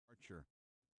departure.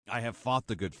 I have fought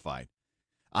the good fight.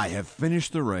 I have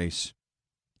finished the race.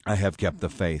 I have kept the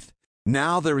faith.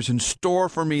 Now there is in store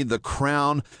for me the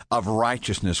crown of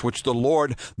righteousness, which the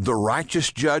Lord, the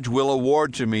righteous judge, will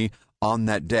award to me on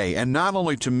that day, and not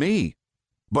only to me,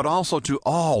 but also to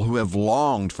all who have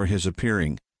longed for his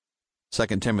appearing. 2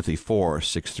 Timothy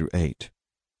 4:6-8.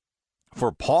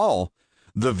 For Paul,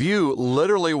 the view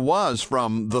literally was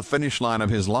from the finish line of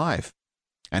his life,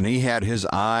 and he had his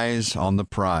eyes on the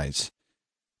prize.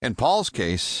 In Paul's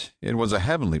case, it was a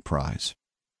heavenly prize.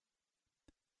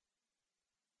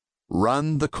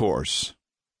 Run the course.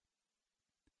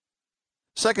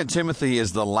 2 Timothy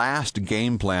is the last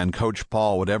game plan Coach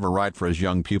Paul would ever write for his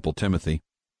young pupil Timothy.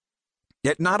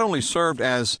 It not only served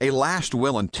as a last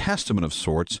will and testament of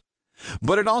sorts,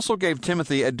 but it also gave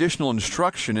Timothy additional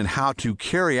instruction in how to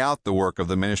carry out the work of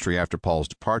the ministry after Paul's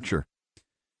departure.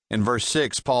 In verse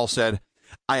 6, Paul said,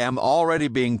 "I am already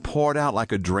being poured out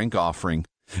like a drink offering,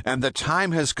 and the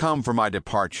time has come for my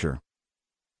departure."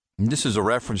 This is a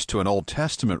reference to an Old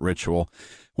Testament ritual,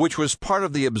 which was part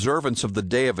of the observance of the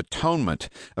Day of Atonement.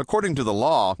 According to the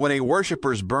law, when a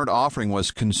worshiper's burnt offering was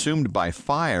consumed by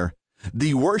fire,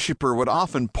 the worshiper would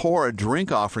often pour a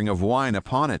drink offering of wine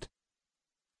upon it.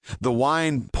 The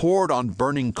wine poured on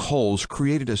burning coals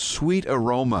created a sweet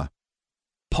aroma.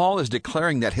 Paul is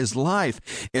declaring that his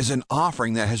life is an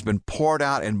offering that has been poured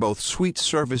out in both sweet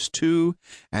service to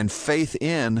and faith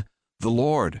in the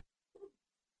Lord.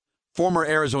 Former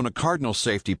Arizona Cardinals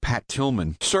safety Pat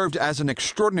Tillman served as an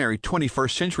extraordinary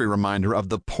 21st century reminder of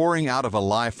the pouring out of a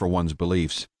life for one's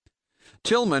beliefs.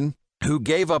 Tillman, who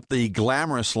gave up the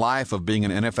glamorous life of being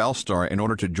an NFL star in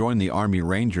order to join the Army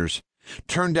Rangers,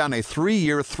 turned down a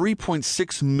 3-year,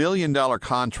 $3.6 million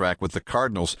contract with the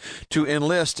Cardinals to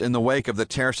enlist in the wake of the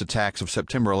terrorist attacks of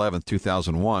September 11,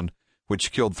 2001,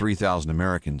 which killed 3,000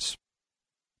 Americans.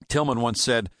 Tillman once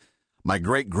said, "My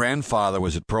great-grandfather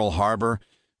was at Pearl Harbor,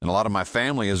 and a lot of my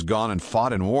family has gone and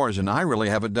fought in wars, and I really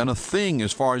haven't done a thing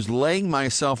as far as laying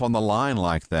myself on the line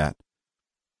like that."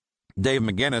 Dave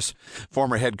McGinnis,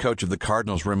 former head coach of the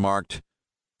Cardinals, remarked,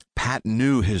 "Pat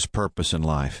knew his purpose in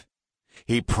life.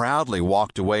 He proudly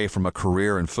walked away from a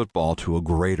career in football to a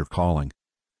greater calling."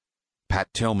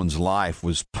 Pat Tillman's life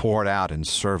was poured out in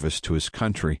service to his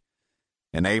country.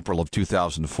 In April of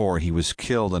 2004, he was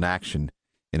killed in action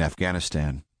in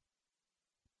Afghanistan.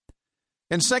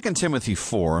 In 2 Timothy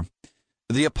 4,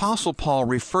 the Apostle Paul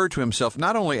referred to himself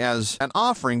not only as an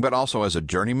offering, but also as a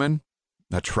journeyman,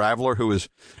 a traveler who is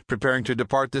preparing to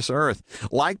depart this earth.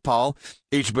 Like Paul,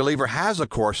 each believer has a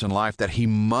course in life that he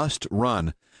must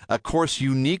run, a course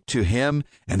unique to him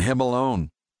and him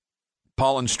alone.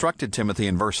 Paul instructed Timothy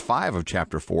in verse 5 of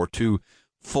chapter 4 to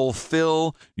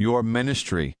fulfill your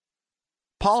ministry.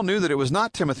 Paul knew that it was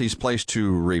not Timothy's place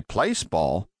to replace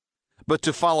Paul, but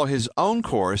to follow his own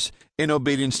course in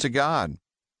obedience to God.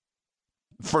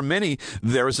 For many,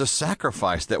 there is a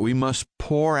sacrifice that we must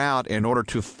pour out in order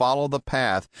to follow the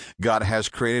path God has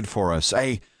created for us,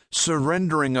 a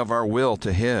surrendering of our will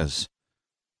to His.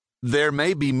 There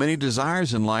may be many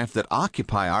desires in life that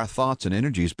occupy our thoughts and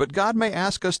energies, but God may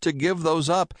ask us to give those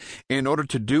up in order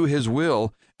to do His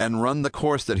will and run the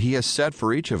course that He has set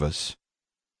for each of us.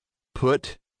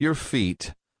 Put your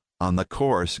feet on the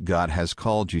course God has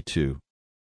called you to.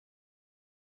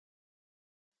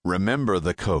 Remember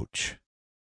the coach.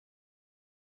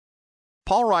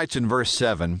 Paul writes in verse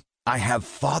 7, "I have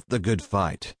fought the good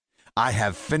fight. I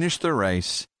have finished the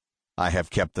race. I have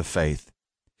kept the faith."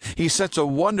 He sets a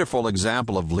wonderful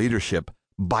example of leadership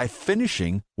by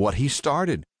finishing what he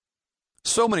started.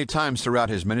 So many times throughout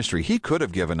his ministry, he could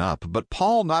have given up, but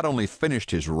Paul not only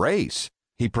finished his race,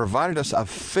 he provided us a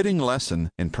fitting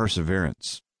lesson in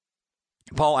perseverance.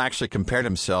 Paul actually compared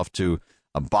himself to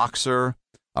a boxer,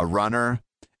 a runner,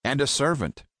 and a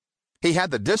servant. He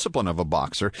had the discipline of a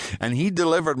boxer, and he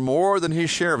delivered more than his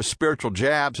share of spiritual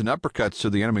jabs and uppercuts to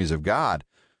the enemies of God.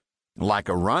 Like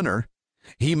a runner,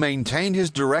 he maintained his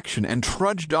direction and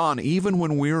trudged on even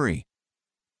when weary.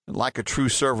 Like a true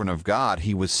servant of God,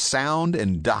 he was sound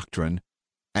in doctrine,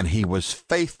 and he was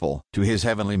faithful to his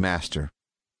heavenly master.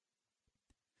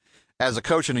 As a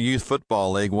coach in a youth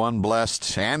football league, one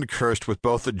blessed and cursed with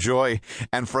both the joy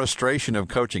and frustration of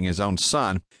coaching his own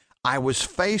son, I was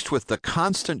faced with the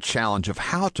constant challenge of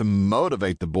how to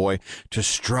motivate the boy to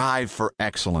strive for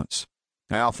excellence.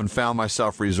 I often found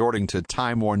myself resorting to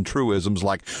time-worn truisms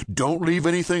like, "Don't leave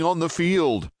anything on the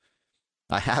field."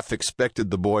 I half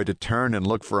expected the boy to turn and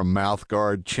look for a mouth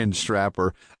guard, chin strap,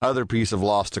 or other piece of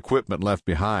lost equipment left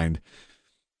behind.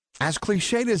 As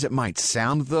cliched as it might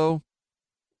sound, though,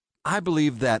 I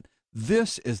believe that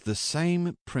this is the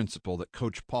same principle that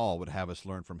Coach Paul would have us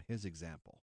learn from his example.